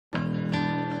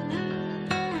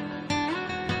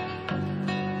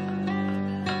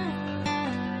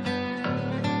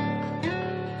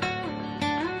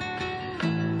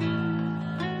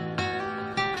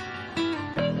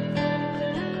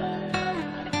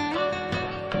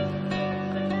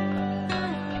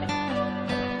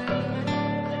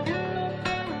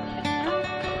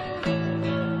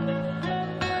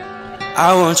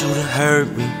I want you to hurt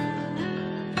me.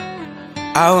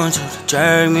 I want you to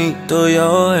drag me through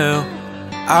your hell.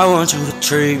 I want you to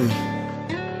treat me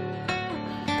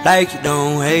like you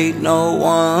don't hate no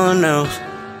one else.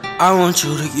 I want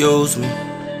you to use me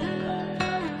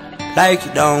like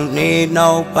you don't need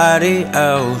nobody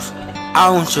else. I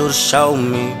want you to show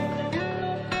me.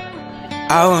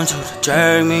 I want you to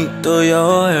drag me through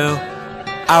your hell.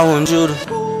 I want you to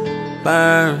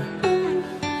burn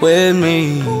with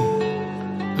me.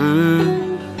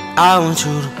 I want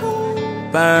you to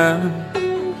burn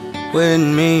with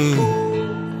me.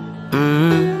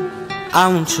 I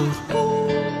want you to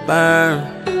burn,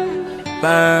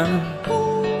 burn,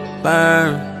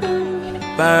 burn,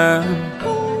 burn.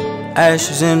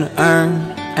 Ashes in the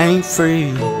urn ain't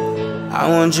free. I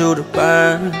want you to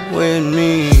burn with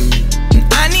me.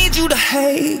 I need you to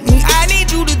hate me. I need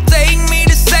you to take me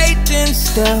to Satan's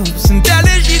steps and tell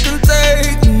her she can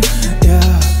take me,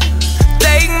 yeah.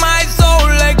 Take my soul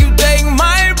like you take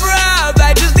my breath.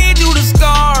 I just need you to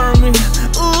scar me.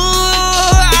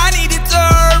 Ooh, I need you to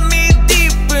hurt me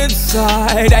deep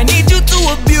inside. I need you to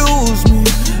abuse me,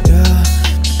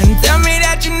 yeah. And tell me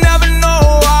that you never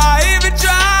know I even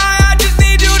try. I just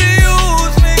need you to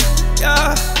use me,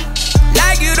 yeah.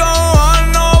 Like you don't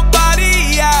want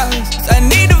nobody else. I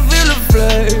need to feel the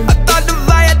flame. I thought the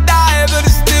fire died, but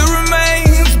it still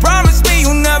remains. Promise me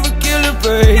you'll never kill the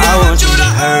pain. I want you to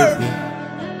hurt me.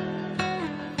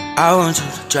 I want you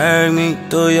to drag me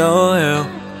through your hell.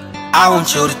 I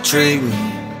want you to treat me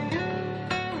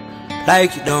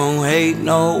like you don't hate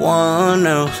no one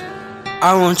else.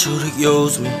 I want you to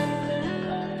use me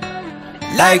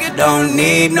like you don't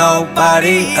need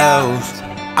nobody else.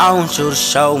 I want you to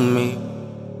show me.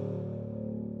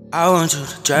 I want you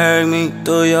to drag me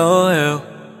through your hell.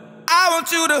 I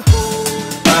want you to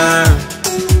burn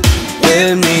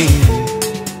with me.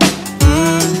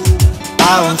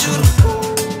 I want you to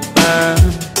burn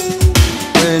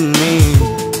with me.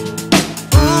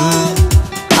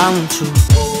 I want you to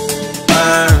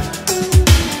burn,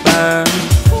 burn,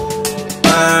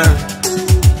 burn,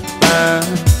 burn.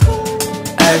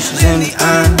 Ashes in the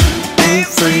urn ain't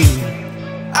free.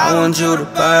 I want you to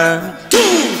burn.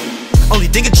 Only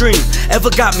thing a dream ever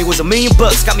got me was $1 million.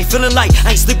 Got me feeling like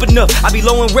I ain't sleep enough. I be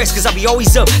low in rest cause I be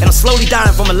always up. And I'm slowly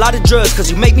dying from a lot of drugs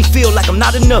cause you make me feel like I'm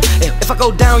not enough. And if I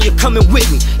go down, you're coming with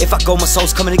me. If I go, my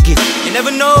soul's coming to get me. You never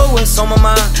know what's on my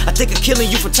mind. I think of killing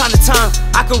you from time to time.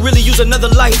 I could really use another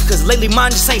life cause lately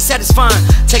mine just ain't satisfying.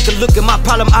 Take a look at my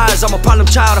problem eyes. I'm a problem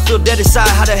child, I feel dead inside.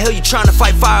 How the hell you trying to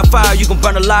fight fire? You gon'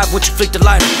 burn alive once you flick the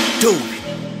lighter. Doobie.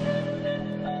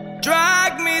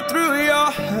 drag me through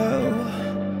your hell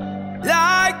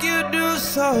like you do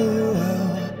so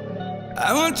well.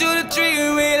 I want you to treat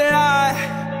me like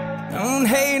don't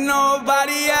hate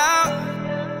nobody out.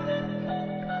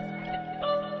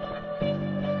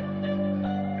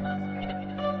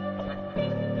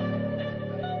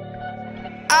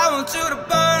 I want you to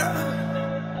burn.